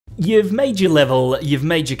You've made your level, you've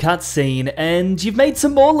made your cutscene, and you've made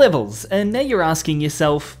some more levels, and now you're asking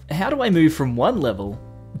yourself, how do I move from one level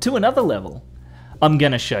to another level? I'm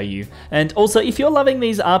gonna show you. And also, if you're loving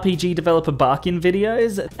these RPG Developer Bakin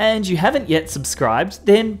videos, and you haven't yet subscribed,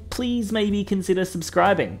 then please maybe consider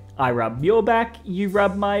subscribing. I rub your back, you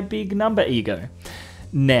rub my big number ego.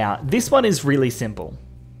 Now, this one is really simple.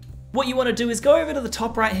 What you want to do is go over to the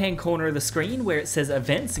top right hand corner of the screen where it says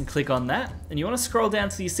events and click on that, and you want to scroll down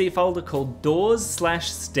till you see a folder called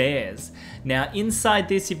doors/stairs. Now inside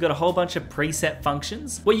this you've got a whole bunch of preset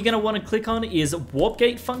functions. What you're going to want to click on is warp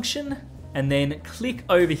gate function, and then click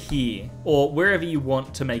over here or wherever you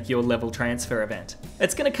want to make your level transfer event.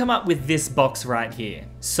 It's going to come up with this box right here.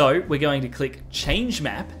 So we're going to click change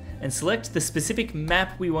map and select the specific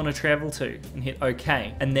map we want to travel to and hit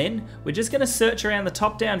OK. And then we're just going to search around the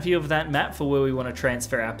top down view of that map for where we want to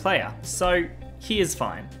transfer our player. So here's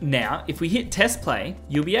fine. Now, if we hit test play,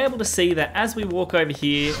 you'll be able to see that as we walk over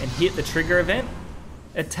here and hit the trigger event,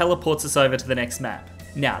 it teleports us over to the next map.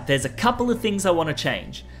 Now, there's a couple of things I want to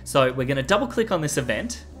change. So we're going to double click on this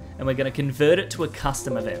event and we're going to convert it to a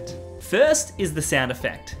custom event. First is the sound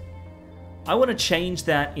effect. I want to change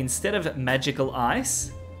that instead of magical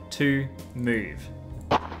ice to move.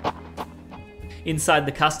 Inside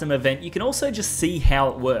the custom event, you can also just see how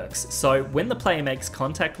it works. So when the player makes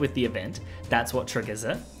contact with the event, that's what triggers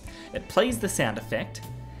it. It plays the sound effect,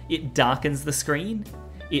 it darkens the screen,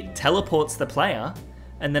 it teleports the player,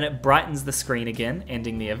 and then it brightens the screen again,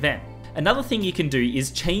 ending the event. Another thing you can do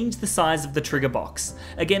is change the size of the trigger box.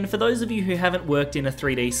 Again, for those of you who haven't worked in a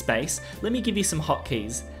 3D space, let me give you some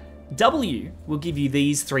hotkeys. W will give you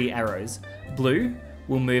these 3 arrows. Blue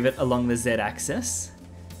will move it along the Z-axis,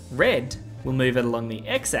 red will move it along the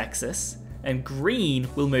X-axis, and green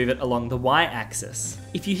will move it along the Y-axis.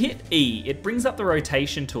 If you hit E, it brings up the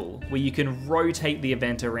rotation tool where you can rotate the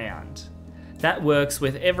event around. That works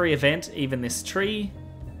with every event, even this tree.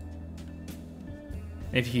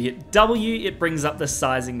 If you hit W, it brings up the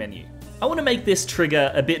sizing menu. I want to make this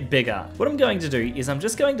trigger a bit bigger. What I'm going to do is I'm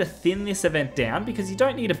just going to thin this event down because you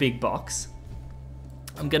don't need a big box.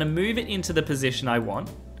 I'm going to move it into the position I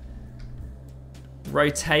want,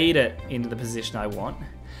 rotate it into the position I want,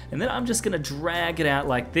 and then I'm just going to drag it out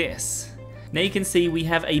like this. Now you can see we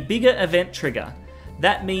have a bigger event trigger.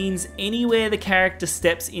 That means anywhere the character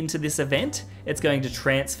steps into this event, it's going to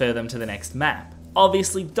transfer them to the next map.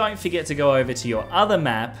 Obviously, don't forget to go over to your other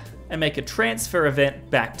map and make a transfer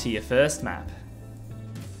event back to your first map.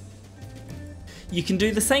 You can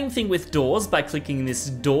do the same thing with doors by clicking this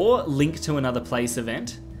door link to another place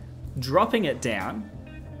event, dropping it down,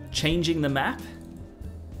 changing the map,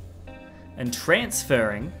 and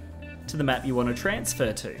transferring to the map you want to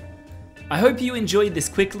transfer to. I hope you enjoyed this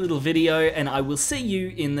quick little video, and I will see you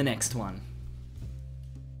in the next one.